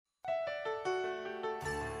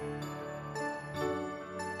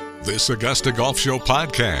This Augusta Golf Show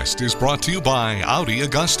podcast is brought to you by Audi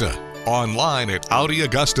Augusta. Online at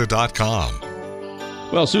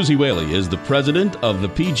AudiAugusta.com. Well, Suzy Whaley is the president of the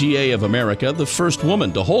PGA of America, the first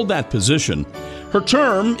woman to hold that position. Her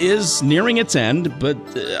term is nearing its end, but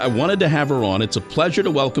I wanted to have her on. It's a pleasure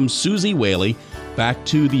to welcome Suzy Whaley back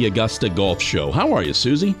to the Augusta Golf Show. How are you,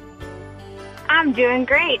 Suzy? I'm doing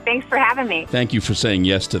great. Thanks for having me. Thank you for saying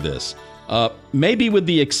yes to this. Maybe with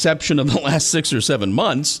the exception of the last 6 or 7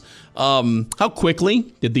 months, how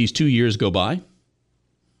quickly did these 2 years go by?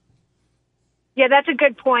 Yeah, that's a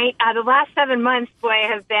good point. The last 7 months, boy,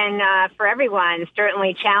 have been, for everyone,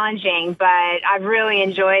 certainly challenging, but I've really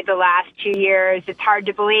enjoyed the last 2 years. It's hard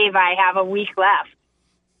to believe I have a week left.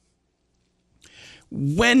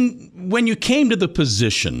 When you came to the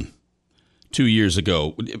position 2 years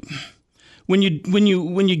ago, when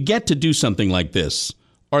you get to do something like this,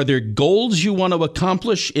 are there goals you want to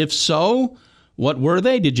accomplish? If so, what were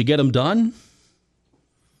they? Did you get them done?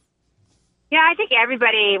 Yeah, I think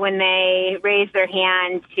everybody, when they raise their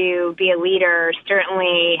hand to be a leader,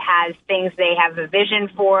 certainly has things they have a vision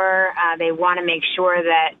for. They want to make sure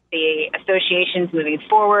that the association's moving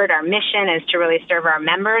forward. Our mission is to really serve our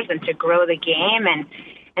members and to grow the game,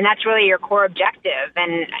 and that's really your core objective.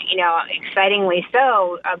 And, you know, excitingly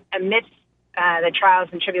so, amidst the trials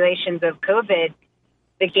and tribulations of COVID,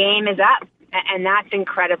 the game is up. And that's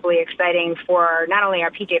incredibly exciting for not only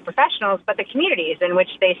our PGA professionals, but the communities in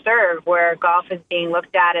which they serve, where golf is being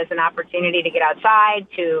looked at as an opportunity to get outside,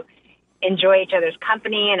 to enjoy each other's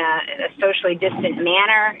company in a socially distant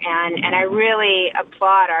manner. And I really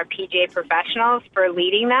applaud our PGA professionals for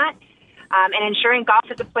leading that and ensuring golf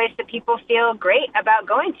is a place that people feel great about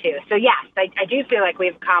going to. So, yes, I do feel like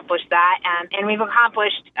we've accomplished that. And we've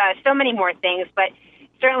accomplished so many more things, but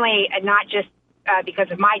certainly not just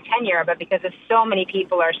because of my tenure, but because of so many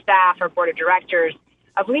people, our staff, our board of directors,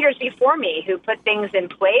 of leaders before me who put things in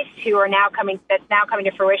place who are now coming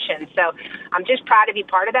to fruition. So I'm just proud to be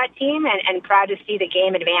part of that team and proud to see the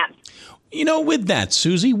game advance. You know, with that,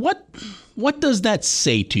 Suzy, what does that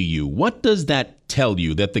say to you? What does that tell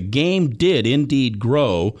you, that the game did indeed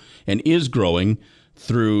grow and is growing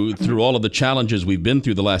through all of the challenges we've been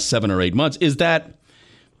through the last 7 or 8 months? Is that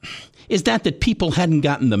people hadn't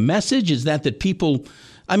gotten the message? Is that people,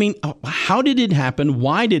 I mean, how did it happen?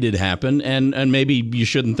 Why did it happen? And maybe you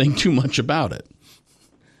shouldn't think too much about it.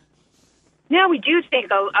 No, we do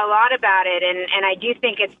think a lot about it, and I do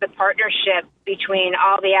think it's the partnership between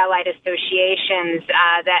all the allied associations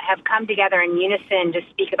that have come together in unison to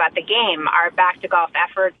speak about the game. Our Back to Golf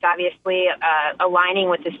efforts, obviously, aligning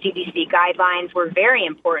with the CDC guidelines, were very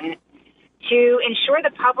important to ensure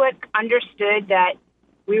the public understood that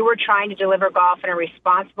we were trying to deliver golf in a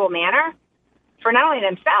responsible manner for not only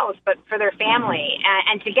themselves, but for their family.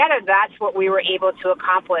 And together, that's what we were able to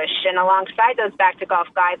accomplish. And alongside those Back to Golf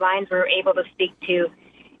guidelines, we were able to speak to,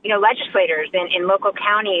 legislators in local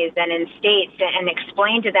counties and in states and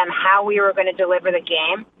explain to them how we were going to deliver the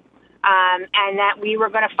game, and that we were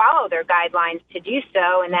going to follow their guidelines to do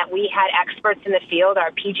so, and that we had experts in the field,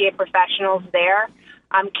 our PGA professionals there,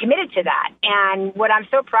 committed to that. And what I'm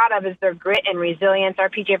so proud of is their grit and resilience. Our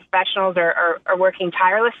PGA professionals are working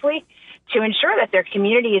tirelessly to ensure that their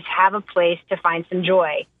communities have a place to find some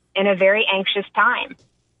joy in a very anxious time.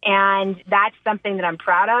 And that's something that I'm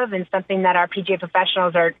proud of and something that our PGA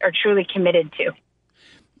professionals are truly committed to.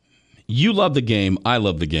 You love the game. I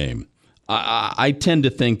love the game. I tend to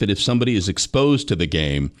think that if somebody is exposed to the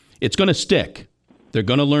game, it's going to stick. They're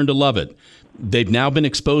going to learn to love it. They've now been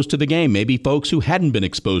exposed to the game. Maybe folks who hadn't been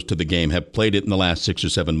exposed to the game have played it in the last 6 or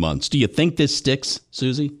 7 months. Do you think this sticks,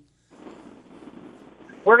 Suzy?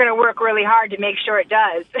 We're going to work really hard to make sure it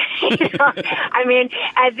does. I mean,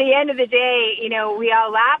 at the end of the day, we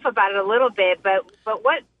all laugh about it a little bit, but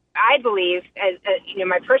what I believe, as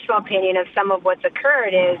my personal opinion of some of what's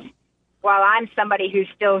occurred is, while I'm somebody who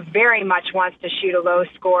still very much wants to shoot a low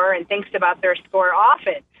score and thinks about their score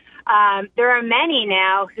often, there are many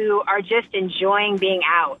now who are just enjoying being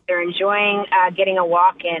out. They're enjoying getting a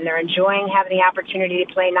walk in. They're enjoying having the opportunity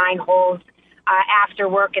to play 9 holes after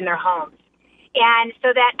work in their homes. And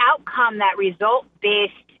so that outcome, that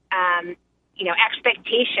result-based,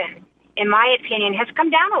 expectation, in my opinion, has come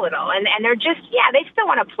down a little. And they're just, they still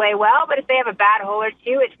want to play well, but if they have a bad hole or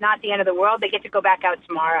two, it's not the end of the world. They get to go back out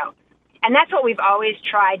tomorrow. And that's what we've always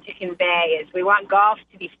tried to convey, is we want golf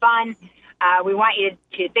to be fun. We want you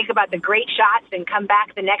to think about the great shots and come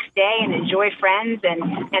back the next day and enjoy friends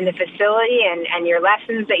and the facility and your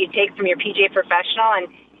lessons that you take from your PGA professional. And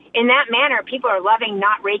in that manner, people are loving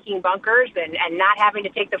not raking bunkers and not having to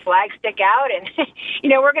take the flag stick out. And,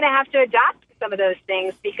 we're going to have to adopt some of those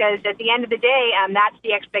things because at the end of the day, that's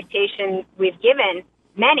the expectation we've given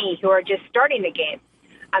many who are just starting the game.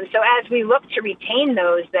 So as we look to retain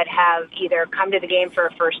those that have either come to the game for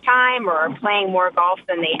a first time or are playing more golf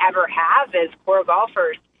than they ever have as core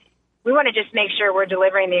golfers, we want to just make sure we're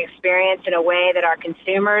delivering the experience in a way that our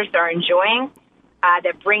consumers are enjoying,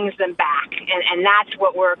 that brings them back. And that's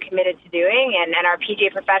what we're committed to doing. And our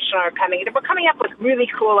PGA professionals we're coming up with really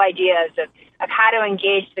cool ideas of how to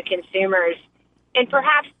engage the consumers in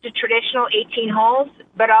perhaps the traditional 18 holes,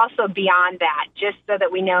 but also beyond that, just so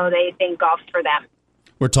that we know they think golf's for them.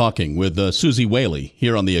 We're talking with Suzy Whaley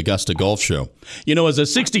here on the Augusta Golf Show. You know, as a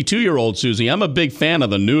 62-year-old, Suzy, I'm a big fan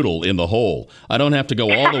of the noodle in the hole. I don't have to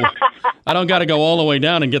go all the way. I don't got to go all the way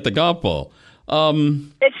down and get the golf ball.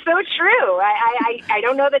 It's so true. I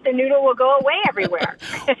don't know that the noodle will go away everywhere.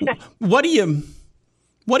 What do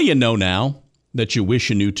you know now that you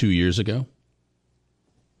wish you knew 2 years ago?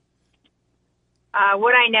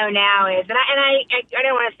 What I know now is, and I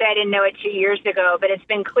don't want to say I didn't know it 2 years ago, but it's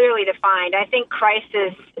been clearly defined. I think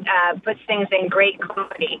crisis puts things in great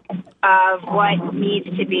clarity of what needs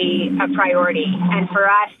to be a priority. And for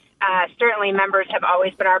us, certainly members have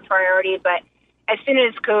always been our priority, but as soon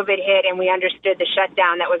as COVID hit and we understood the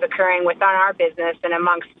shutdown that was occurring within our business and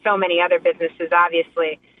amongst so many other businesses,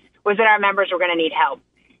 obviously, was that our members were going to need help.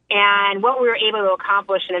 And what we were able to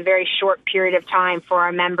accomplish in a very short period of time for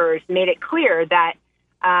our members made it clear that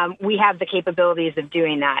we have the capabilities of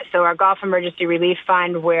doing that. So our Golf Emergency Relief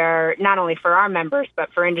Fund, where not only for our members,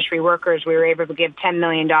 but for industry workers, we were able to give $10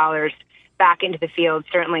 million back into the field,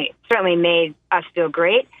 certainly made us feel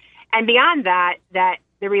great. And beyond that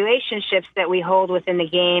the relationships that we hold within the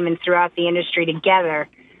game and throughout the industry together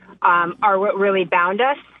are what really bound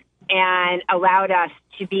us and allowed us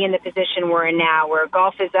to be in the position we're in now, where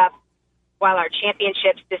golf is up. While our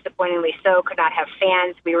championships, disappointingly so, could not have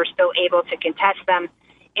fans, we were still able to contest them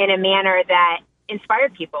in a manner that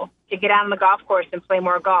inspired people to get out on the golf course and play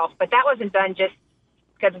more golf. But that wasn't done just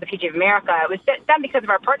because of the PGA of America. It was done because of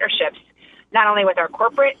our partnerships, not only with our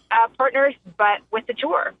corporate partners, but with the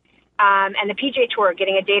tour. And the PGA Tour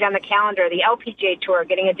getting a date on the calendar, the LPGA Tour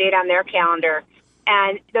getting a date on their calendar.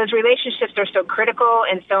 And those relationships are so critical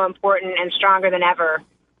and so important and stronger than ever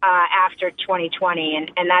after 2020.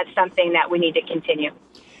 And that's something that we need to continue.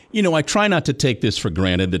 You know, I try not to take this for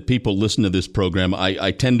granted that people listen to this program.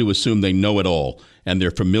 I tend to assume they know it all and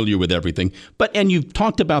they're familiar with everything. And you've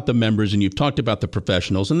talked about the members and you've talked about the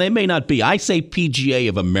professionals, and they may not be. I say PGA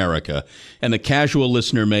of America, and the casual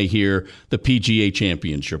listener may hear the PGA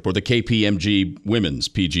Championship or the KPMG Women's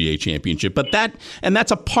PGA Championship. But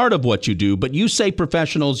that's a part of what you do. But you say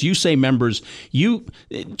professionals, you say members, you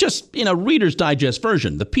just in a Reader's Digest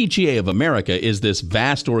version, the PGA of America is this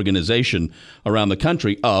vast organization around the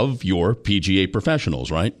country of your PGA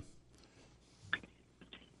professionals, right?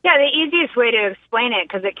 Yeah, the easiest way to explain it,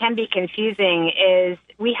 because it can be confusing, is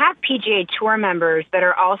we have PGA Tour members that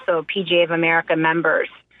are also PGA of America members.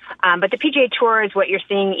 But the PGA Tour is what you're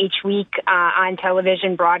seeing each week on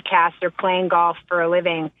television broadcasts or playing golf for a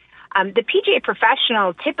living. The PGA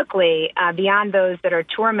professional, typically, beyond those that are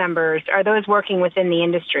tour members, are those working within the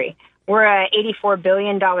industry. We're a $84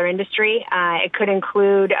 billion industry. It could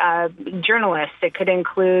include journalists. It could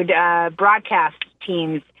include broadcast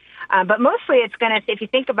teams. But mostly it's if you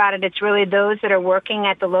think about it, it's really those that are working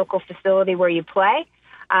at the local facility where you play.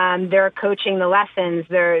 They're coaching the lessons.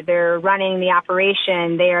 They're running the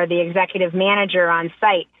operation. They are the executive manager on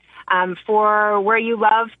site for where you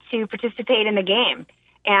love to participate in the game.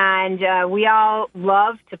 And we all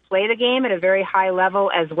love to play the game at a very high level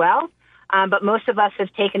as well. But most of us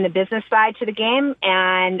have taken the business side to the game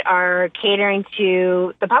and are catering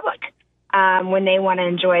to the public when they want to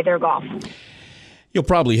enjoy their golf. You'll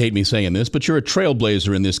probably hate me saying this, but you're a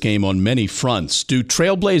trailblazer in this game on many fronts. Do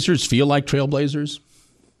trailblazers feel like trailblazers?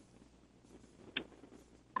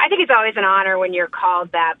 I think it's always an honor when you're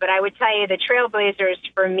called that, but I would tell you the trailblazers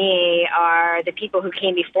for me are the people who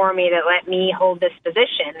came before me that let me hold this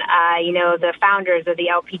position. The founders of the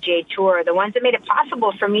LPGA Tour, the ones that made it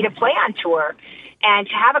possible for me to play on tour and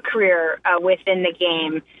to have a career within the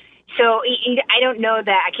game. So I don't know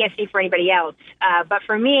that, I can't speak for anybody else, but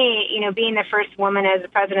for me, being the first woman as the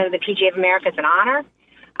president of the PGA of America is an honor,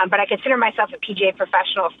 but I consider myself a PGA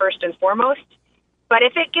professional first and foremost. But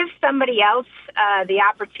if it gives somebody else the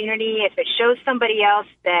opportunity, if it shows somebody else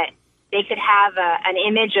that they could have an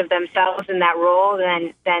image of themselves in that role,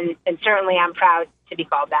 then certainly I'm proud to be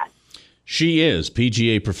called that. She is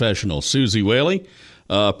PGA professional Suzy Whaley,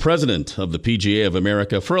 president of the PGA of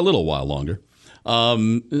America for a little while longer.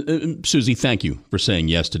 Suzy, thank you for saying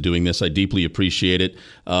yes to doing this. I deeply appreciate it,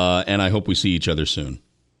 and I hope we see each other soon.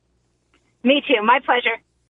 Me too. My pleasure.